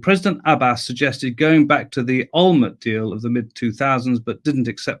do. President Abbas suggested going back to the Olmert deal of the mid-2000s, but didn't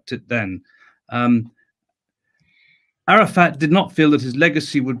accept it then. Arafat did not feel that his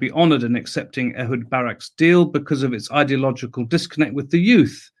legacy would be honored in accepting Ehud Barak's deal because of its ideological disconnect with the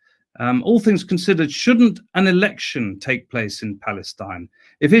youth. All things considered, shouldn't an election take place in Palestine?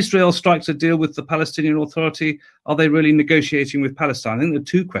 If Israel strikes a deal with the Palestinian Authority, are they really negotiating with Palestine? I think there are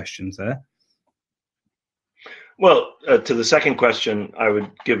two questions there. Well, to the second question, I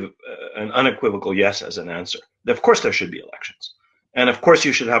would give an unequivocal yes as an answer. Of course, there should be elections. And of course,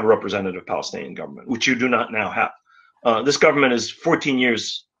 you should have a representative Palestinian government, which you do not now have. This government is 14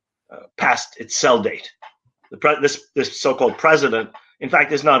 years past its sell date. This so-called president, in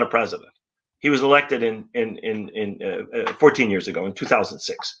fact, is not a president. He was elected in 14 years ago, in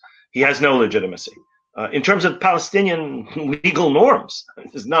 2006. He has no legitimacy. In terms of Palestinian legal norms,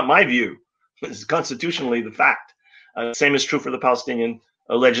 this is not my view. This is constitutionally the fact. Same is true for the Palestinian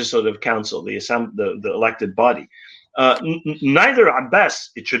Legislative Council, the elected body. Neither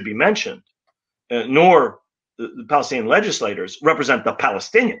Abbas, it should be mentioned, nor the Palestinian legislators represent the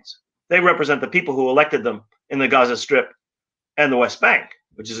Palestinians. They represent the people who elected them in the Gaza Strip and the West Bank,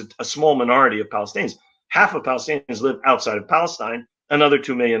 which is a small minority of Palestinians. Half of Palestinians live outside of Palestine. Another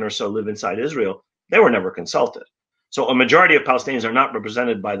 2 million or so live inside Israel. They were never consulted. So a majority of Palestinians are not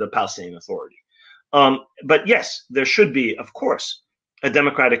represented by the Palestinian Authority. But yes, there should be, of course, a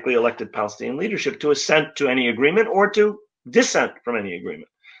democratically elected Palestinian leadership to assent to any agreement or to dissent from any agreement.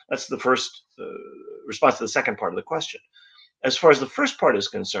 That's the first response to the second part of the question. As far as the first part is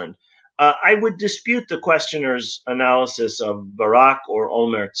concerned, I would dispute the questioner's analysis of Barak or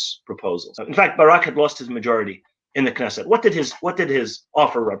Olmert's proposals. In fact, Barak had lost his majority in the Knesset. What did his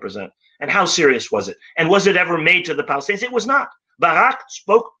offer represent? And how serious was it? And was it ever made to the Palestinians? It was not. Barak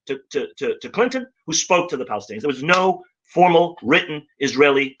spoke to Clinton, who spoke to the Palestinians. There was no formal written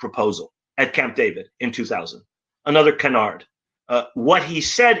Israeli proposal at Camp David in 2000. Another canard. What he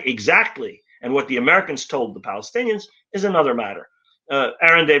said exactly and what the Americans told the Palestinians is another matter.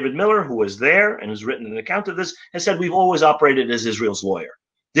 Aaron David Miller, who was there and has written an account of this, has said we've always operated as Israel's lawyer.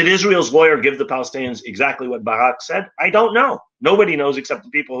 Did Israel's lawyer give the Palestinians exactly what Barak said? I don't know. Nobody knows except the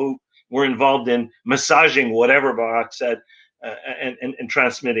people who were involved in massaging whatever Barak said and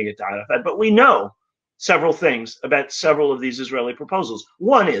transmitting it to Arafat. But we know several things about several of these Israeli proposals.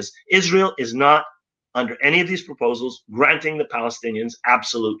 One is Israel is not, under any of these proposals, granting the Palestinians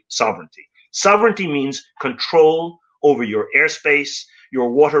absolute sovereignty. Sovereignty means control over your airspace, your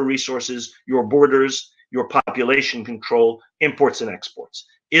water resources, your borders, your population control, imports and exports.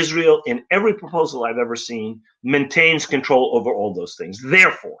 Israel, in every proposal I've ever seen, maintains control over all those things.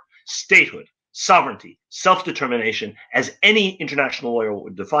 Therefore, statehood, sovereignty, self-determination, as any international lawyer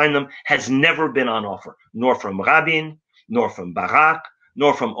would define them, has never been on offer, nor from Rabin, nor from Barak,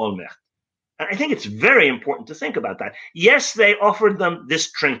 nor from Olmert. And I think it's very important to think about that. Yes, they offered them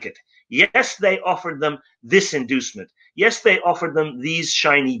this trinket. Yes, they offered them this inducement. Yes, they offered them these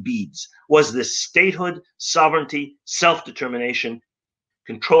shiny beads. Was this statehood, sovereignty, self-determination,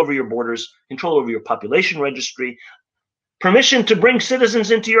 control over your borders, control over your population registry, permission to bring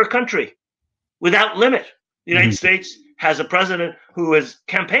citizens into your country without limit? The United States has a president who has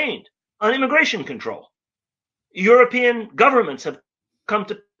campaigned on immigration control. European governments have come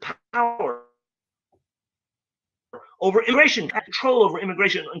to power over immigration, control over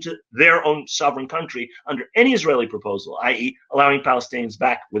immigration into their own sovereign country under any Israeli proposal, i.e. allowing Palestinians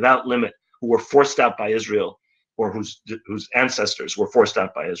back without limit who were forced out by Israel or whose ancestors were forced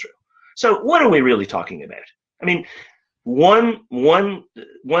out by Israel. So what are we really talking about? I mean, one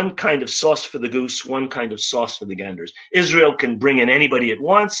kind of sauce for the goose, one kind of sauce for the ganders. Israel can bring in anybody it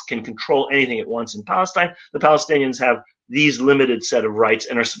wants, can control anything it wants in Palestine. The Palestinians have these limited set of rights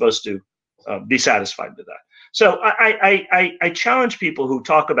and are supposed to be satisfied with that. So I challenge people who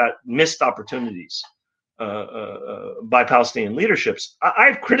talk about missed opportunities by Palestinian leaderships.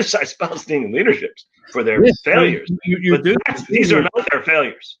 I've criticized Palestinian leaderships for their failures. These are not their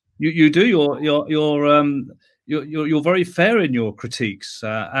failures. You do. You're very fair in your critiques,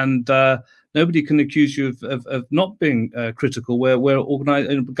 and nobody can accuse you of not being critical where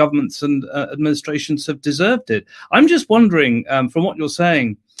organized governments and administrations have deserved it. I'm just wondering, from what you're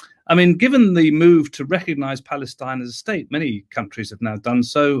saying, I mean, given the move to recognize Palestine as a state, many countries have now done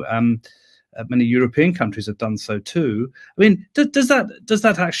so. Many European countries have done so too. I mean, does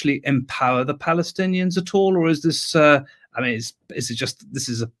that actually empower the Palestinians at all, or is this? I mean, is it just this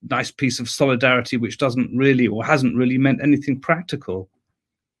is a nice piece of solidarity which doesn't really or hasn't really meant anything practical?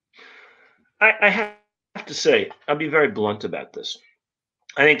 I have to say, I'll be very blunt about this.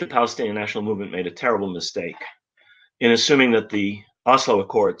 I think the Palestinian National Movement made a terrible mistake in assuming that the Oslo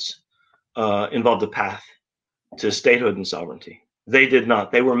Accords involved a path to statehood and sovereignty. They did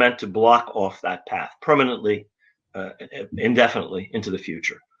not. They were meant to block off that path permanently, indefinitely into the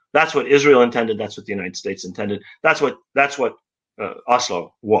future. That's what Israel intended. That's what the United States intended. That's what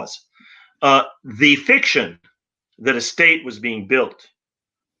Oslo was. The fiction that a state was being built,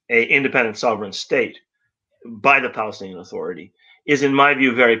 an independent sovereign state, by the Palestinian Authority, is, in my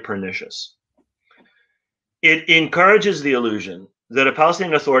view, very pernicious. It encourages the illusion that a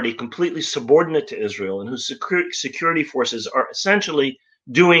Palestinian Authority completely subordinate to Israel and whose security forces are essentially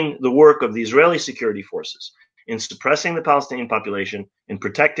doing the work of the Israeli security forces in suppressing the Palestinian population, in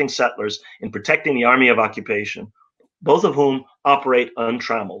protecting settlers, in protecting the army of occupation, both of whom operate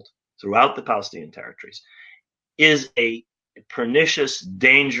untrammeled throughout the Palestinian territories, is a pernicious,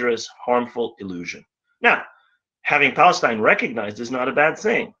 dangerous, harmful illusion. Now, having Palestine recognized is not a bad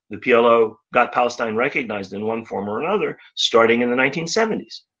thing. The PLO got Palestine recognized in one form or another starting in the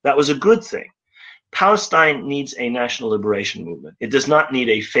 1970s. That was a good thing. Palestine needs a national liberation movement. It does not need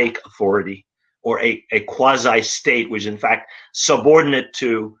a fake authority or a quasi-state, which is in fact subordinate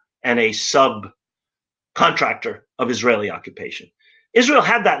to and a subcontractor of Israeli occupation. Israel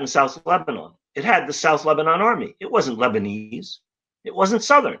had that in South Lebanon. It had the South Lebanon army. It wasn't Lebanese. It wasn't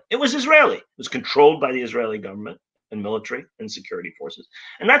Southern. It was Israeli. It was controlled by the Israeli government and military and security forces.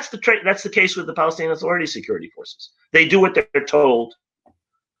 And that's the case with the Palestinian Authority security forces. They do what they're told.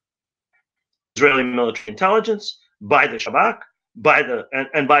 Israeli military intelligence, by the Shabak, by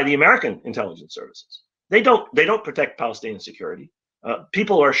the American intelligence services. They don't protect Palestinian security.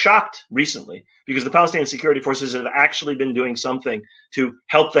 People are shocked recently because the Palestinian security forces have actually been doing something to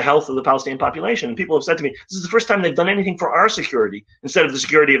help the health of the Palestinian population. And people have said to me, this is the first time they've done anything for our security instead of the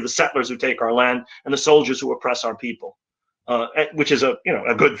security of the settlers who take our land and the soldiers who oppress our people. which is a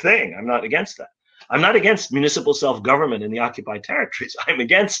good thing. I'm not against that. I'm not against municipal self-government in the occupied territories. I'm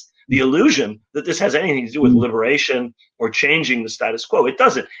against the illusion that this has anything to do with liberation or changing the status quo. It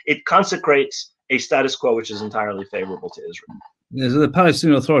doesn't. It consecrates a status quo which is entirely favorable to Israel. Yeah, so the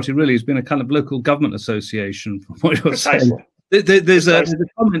Palestinian Authority really has been a kind of local government association, from what you're Precisely. saying. There's a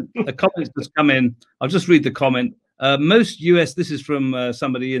comment that's come in. I'll just read the comment. This is from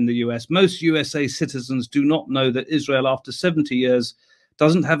somebody in the US. Most USA citizens do not know that Israel, after 70 years,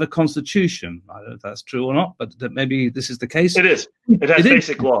 doesn't have a constitution. I don't know if that's true or not, but maybe this is the case. It is. It has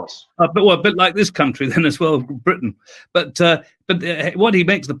basic laws. But like this country then as well, Britain. But what he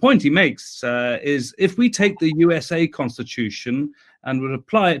makes, the point he makes is if we take the USA constitution and would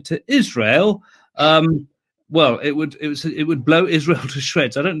apply it to Israel, well, it would blow Israel to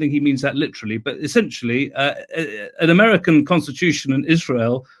shreds. I don't think he means that literally, but essentially, an American constitution in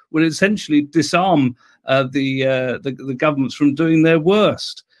Israel would essentially disarm the governments from doing their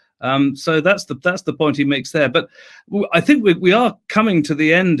worst. So that's the point he makes there. But I think we are coming to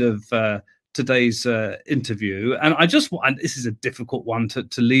the end of today's interview, and this is a difficult one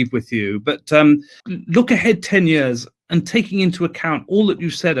to leave with you. But look ahead 10 years and taking into account all that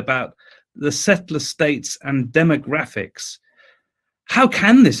you've said about the settler states and demographics. How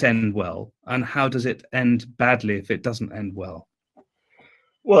can this end well, and how does it end badly if it doesn't end well?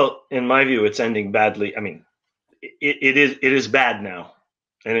 Well, in my view, it's ending badly. I mean, it is bad now,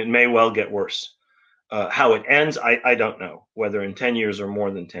 and it may well get worse. How it ends, I don't know, whether in 10 years or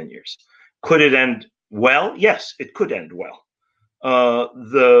more than 10 years. Could it end well? Yes, it could end well.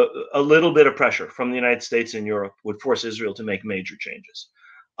 A little bit of pressure from the United States and Europe would force Israel to make major changes.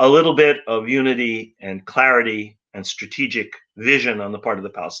 A little bit of unity and clarity and strategic vision on the part of the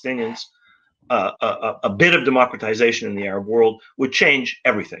Palestinians, a bit of democratization in the Arab world would change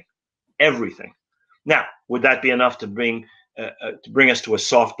everything, everything. Now, would that be enough to bring us to a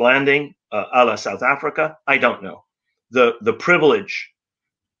soft landing, a la South Africa? I don't know. The privilege,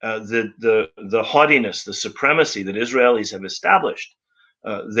 the haughtiness, the supremacy that Israelis have established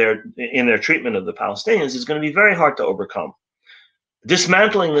in their treatment of the Palestinians is going to be very hard to overcome.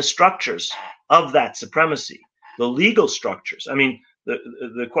 Dismantling the structures of that supremacy, the legal structures. I mean,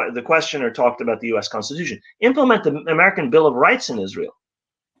 the questioner talked about the U.S. Constitution. Implement the American Bill of Rights in Israel.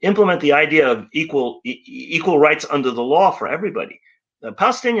 Implement the idea of equal rights under the law for everybody. The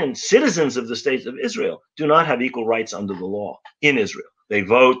Palestinian citizens of the state of Israel do not have equal rights under the law in Israel. They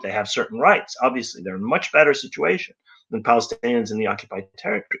vote, they have certain rights. Obviously, they're in a much better situation than Palestinians in the occupied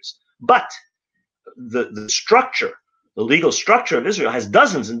territories. But the structure, the legal structure of Israel has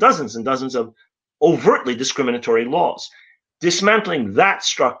dozens and dozens and dozens of overtly discriminatory laws. Dismantling that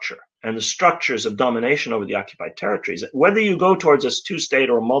structure and the structures of domination over the occupied territories, whether you go towards a two-state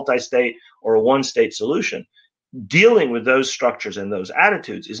or a multi-state or a one-state solution, dealing with those structures and those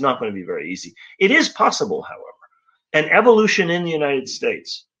attitudes is not going to be very easy. It is possible, however, an evolution in the United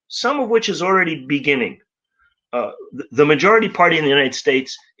States, some of which is already beginning. The majority party in the United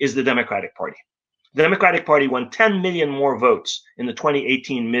States is the Democratic Party. The Democratic Party won 10 million more votes in the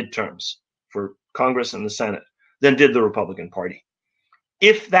 2018 midterms for Congress and the Senate than did the Republican Party.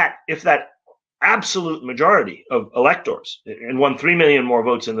 If that absolute majority of electors and won 3 million more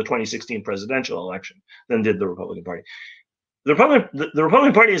votes in the 2016 presidential election than did the Republican Party. The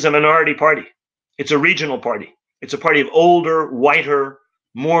Republican Party is a minority party. It's a regional party. It's a party of older, whiter,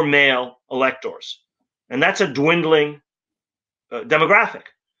 more male electors. And that's a dwindling demographic.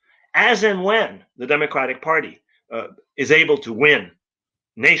 As and when the Democratic Party is able to win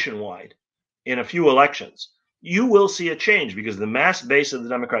nationwide in a few elections, you will see a change because the mass base of the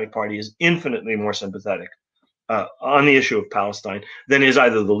Democratic Party is infinitely more sympathetic on the issue of Palestine than is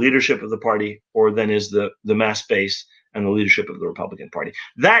either the leadership of the party or than is the mass base and the leadership of the Republican Party.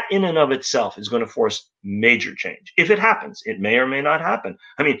 That in and of itself is going to force major change. If it happens, it may or may not happen.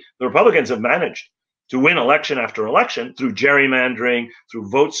 I mean, the Republicans have managed to win election after election through gerrymandering, through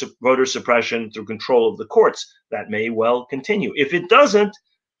voter suppression, through control of the courts. That may well continue. If it doesn't,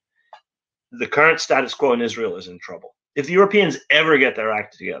 the current status quo in Israel is in trouble. If the Europeans ever get their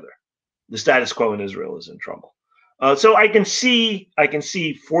act together, the status quo in Israel is in trouble. So I can see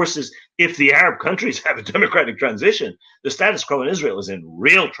forces. If the Arab countries have a democratic transition, the status quo in Israel is in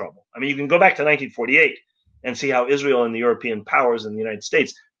real trouble. I mean, you can go back to 1948 and see how Israel and the European powers and the United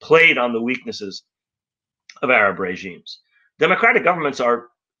States played on the weaknesses of Arab regimes. Democratic governments are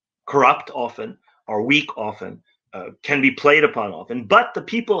corrupt often, are weak often, can be played upon often, but the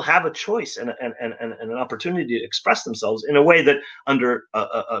people have a choice and an opportunity to express themselves in a way that under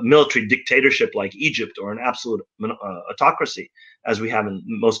a military dictatorship like Egypt or an absolute autocracy, as we have in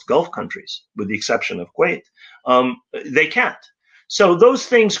most Gulf countries, with the exception of Kuwait, They can't. So those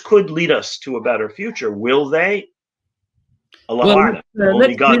things could lead us to a better future. Will they? Well,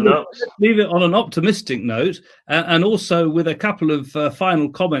 only God knows. Let's leave it on an optimistic note, and also with a couple of final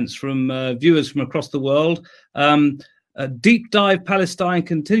comments from viewers from across the world. Deep Dive Palestine,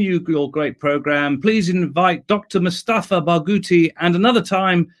 continue your great program. Please invite Dr. Mustafa Barghouti and another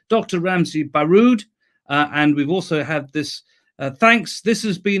time Dr. Ramzi Baroud. And we've also had this. Thanks. This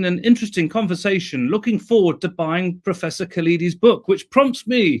has been an interesting conversation. Looking forward to buying Professor Khalidi's book, which prompts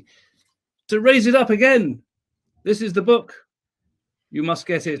me to raise it up again. This is the book. You must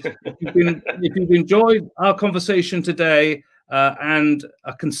get it. If you've enjoyed our conversation today and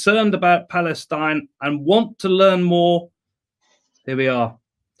are concerned about Palestine and want to learn more, here we are.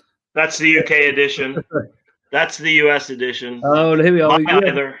 That's the UK edition. That's the US edition. Oh, here we are.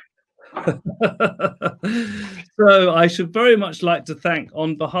 Either. So I should very much like to thank,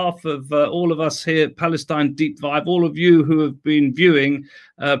 on behalf of all of us here at Palestine Deep Dive, all of you who have been viewing,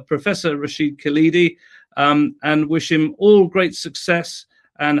 Professor Rashid Khalidi, and wish him all great success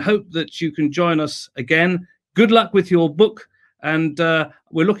and hope that you can join us again. Good luck with your book, and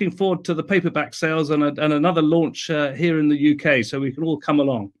we're looking forward to the paperback sales and another launch here in the UK, so we can all come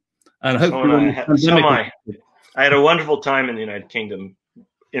along. And hopefully, I had a wonderful time in the United Kingdom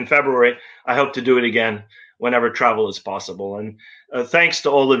in February. I hope to do it again whenever travel is possible. And thanks to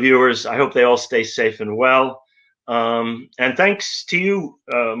all the viewers. I hope they all stay safe and well. And thanks to you,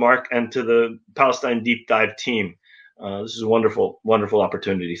 Mark, and to the Palestine Deep Dive team. This is a wonderful, wonderful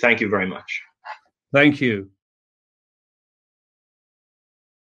opportunity. Thank you very much. Thank you.